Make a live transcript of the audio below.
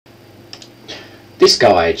This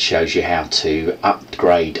guide shows you how to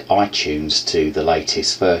upgrade iTunes to the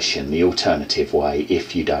latest version, the alternative way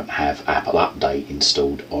if you don't have Apple Update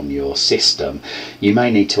installed on your system. You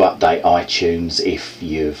may need to update iTunes if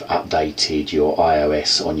you've updated your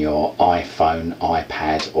iOS on your iPhone,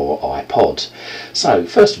 iPad or iPod. So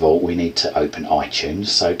first of all we need to open iTunes,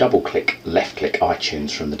 so double click, left click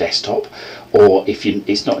iTunes from the desktop, or if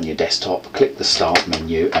it's not on your desktop, click the start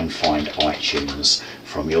menu and find iTunes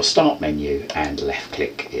from your start menu and left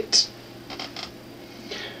click it.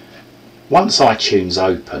 Once iTunes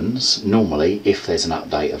opens, normally if there's an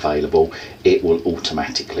update available it will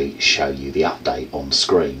automatically show you the update on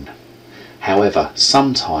screen. However,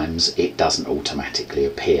 sometimes it doesn't automatically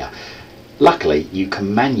appear. Luckily you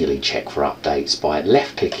can manually check for updates by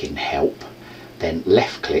left clicking help, then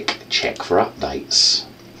left click check for updates.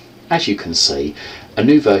 As you can see, a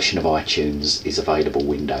new version of iTunes is available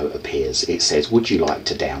window appears. It says, would you like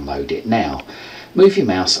to download it now? Move your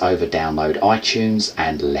mouse over download iTunes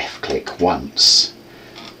and left click once.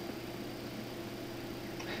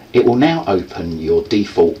 It will now open your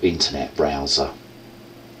default internet browser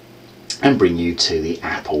and bring you to the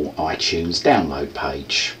Apple iTunes download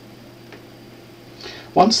page.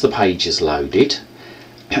 Once the page is loaded,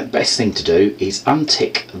 the best thing to do is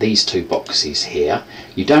untick these two boxes here.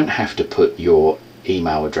 You don't have to put your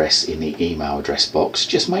email address in the email address box,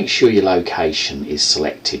 just make sure your location is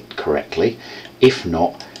selected correctly. If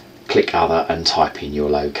not, click other and type in your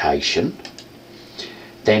location.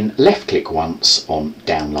 Then left click once on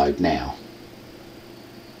download now.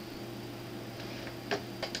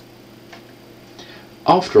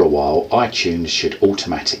 After a while iTunes should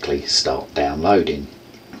automatically start downloading.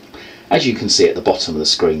 As you can see at the bottom of the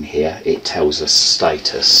screen here, it tells us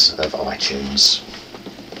status of iTunes.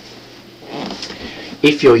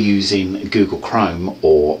 If you're using Google Chrome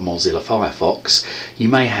or Mozilla Firefox, you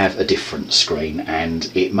may have a different screen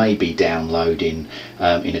and it may be downloading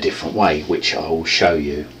in a different way, which I will show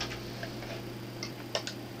you.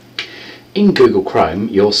 In Google Chrome,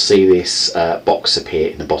 you'll see this box appear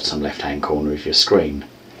in the bottom left-hand corner of your screen.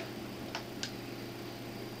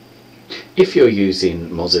 If you're using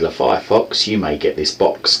Mozilla Firefox, you may get this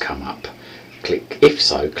box come up. If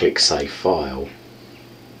so, click Save File.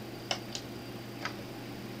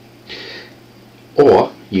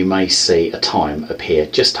 Or you may see a time appear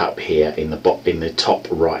just up here in the top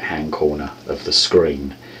right hand corner of the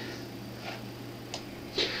screen.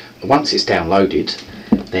 Once it's downloaded,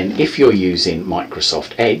 then if you're using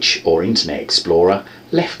Microsoft Edge or Internet Explorer,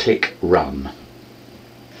 left click Run.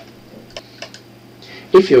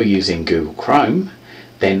 If you're using Google Chrome,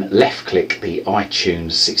 then left click the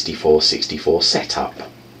iTunes 6464 setup.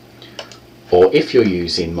 Or if you're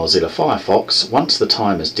using Mozilla Firefox, once the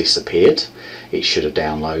time has disappeared, it should have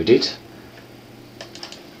downloaded.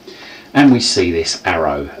 And we see this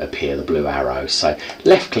arrow appear, the blue arrow. So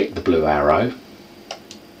left click the blue arrow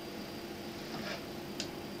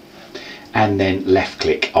and then left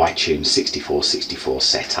click iTunes 6464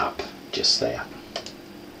 setup, just there.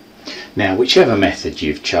 Now whichever method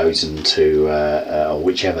you've chosen to, or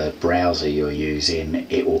whichever browser you're using,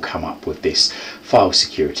 it will come up with this file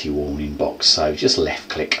security warning box, so just left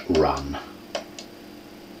click Run.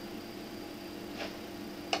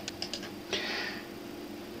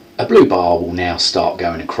 A blue bar will now start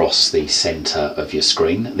going across the centre of your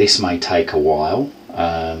screen. This may take a while,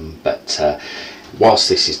 but whilst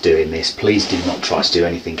this is doing this, please do not try to do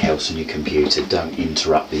anything else on your computer. Don't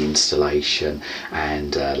interrupt the installation,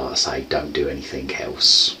 and like I say, don't do anything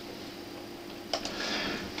else.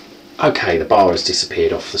 Okay, the bar has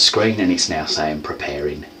disappeared off the screen and it's now saying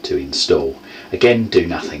preparing to install. Again, do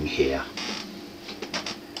nothing here.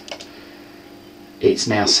 It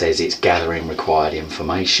now says it's gathering required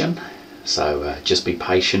information, so just be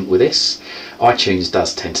patient with this. iTunes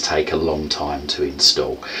does tend to take a long time to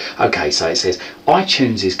install. Okay, so it says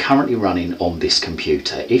iTunes is currently running on this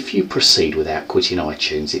computer. If you proceed without quitting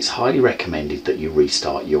iTunes, it's highly recommended that you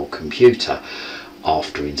restart your computer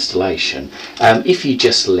after installation. If you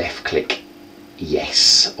just left click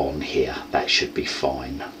yes on here, that should be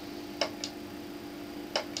fine.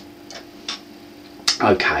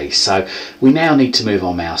 Okay, so we now need to move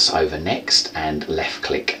our mouse over next and left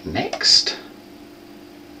click next.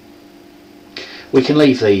 We can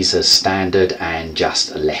leave these as standard and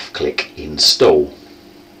just left click install.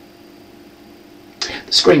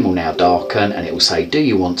 The screen will now darken and it will say, do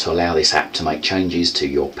you want to allow this app to make changes to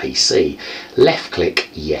your PC? Left click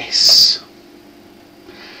yes.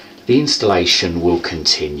 The installation will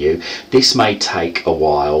continue. This may take a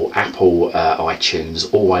while. Apple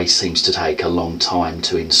iTunes always seems to take a long time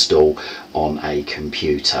to install on a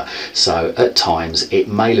computer, so at times it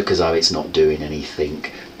may look as though it's not doing anything,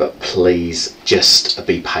 but please just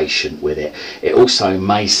be patient with it. It also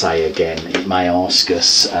may say again, it may ask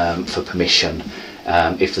us for permission.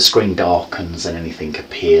 If the screen darkens and anything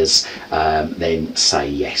appears, then say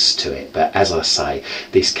yes to it. But as I say,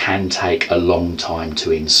 this can take a long time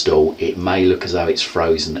to install. It may look as though it's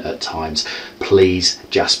frozen at times. Please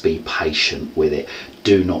just be patient with it.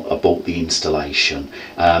 Do not abort the installation.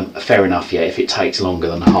 Fair enough, yeah, if it takes longer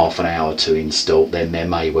than half an hour to install, then there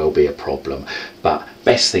may well be a problem. But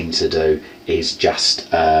best thing to do is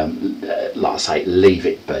just, like I say, leave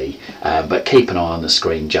it be. But keep an eye on the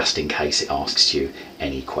screen just in case it asks you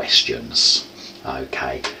any questions.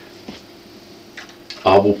 Okay.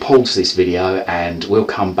 I will pause this video and we'll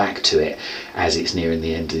come back to it as it's nearing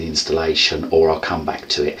the end of the installation, or I'll come back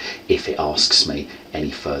to it if it asks me any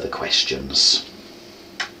further questions.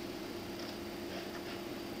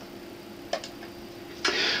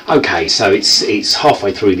 Okay, so it's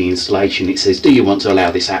halfway through the installation. It says, do you want to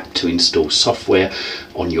allow this app to install software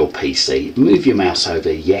on your PC? Move your mouse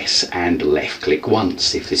over yes and left click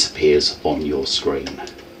once if this appears on your screen.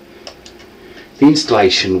 The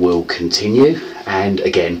installation will continue, and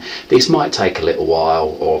again, this might take a little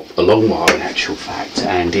while, or a long while in actual fact,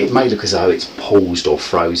 and it may look as though it's paused or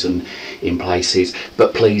frozen in places,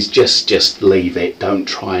 but please just leave it. Don't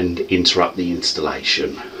try and interrupt the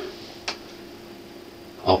installation.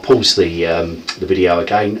 I'll pause the video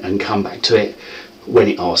again and come back to it when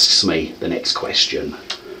it asks me the next question.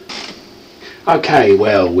 Okay,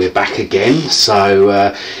 well, we're back again,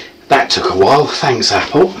 so that took a while. Thanks,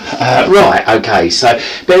 Apple. Right, okay, so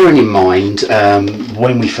bearing in mind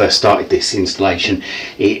when we first started this installation,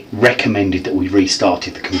 it recommended that we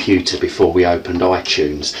restarted the computer before we opened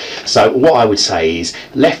iTunes. So what I would say is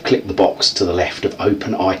left click the box to the left of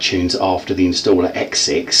Open iTunes after the installer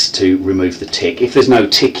exits to remove the tick. If there's no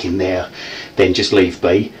tick in there, then just leave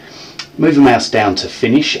be. Move the mouse down to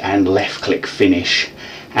Finish and left click Finish.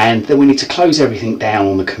 And then we need to close everything down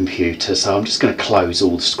on the computer, so I'm just going to close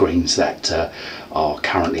all the screens that are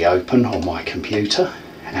currently open on my computer,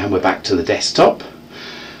 and we're back to the desktop.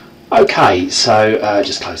 Okay, so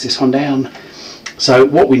just close this one down. So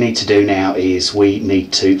what we need to do now is we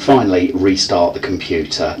need to finally restart the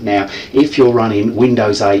computer. Now, if you're running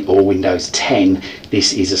Windows 8 or Windows 10,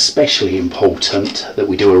 this is especially important that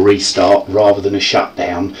we do a restart rather than a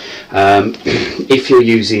shutdown. If you're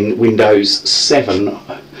using Windows 7,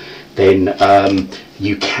 then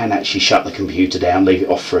you can actually shut the computer down, leave it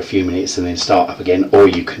off for a few minutes and then start up again, or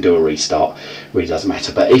you can do a restart. Really doesn't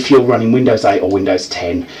matter. But if you're running Windows 8 or Windows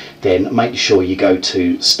 10, then make sure you go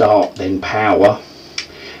to Start, then Power,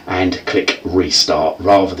 and click Restart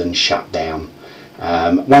rather than Shut Down.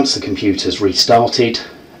 Once the computer's restarted,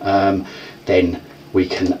 then we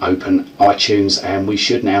can open iTunes and we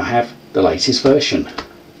should now have the latest version.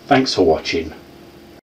 Thanks for watching.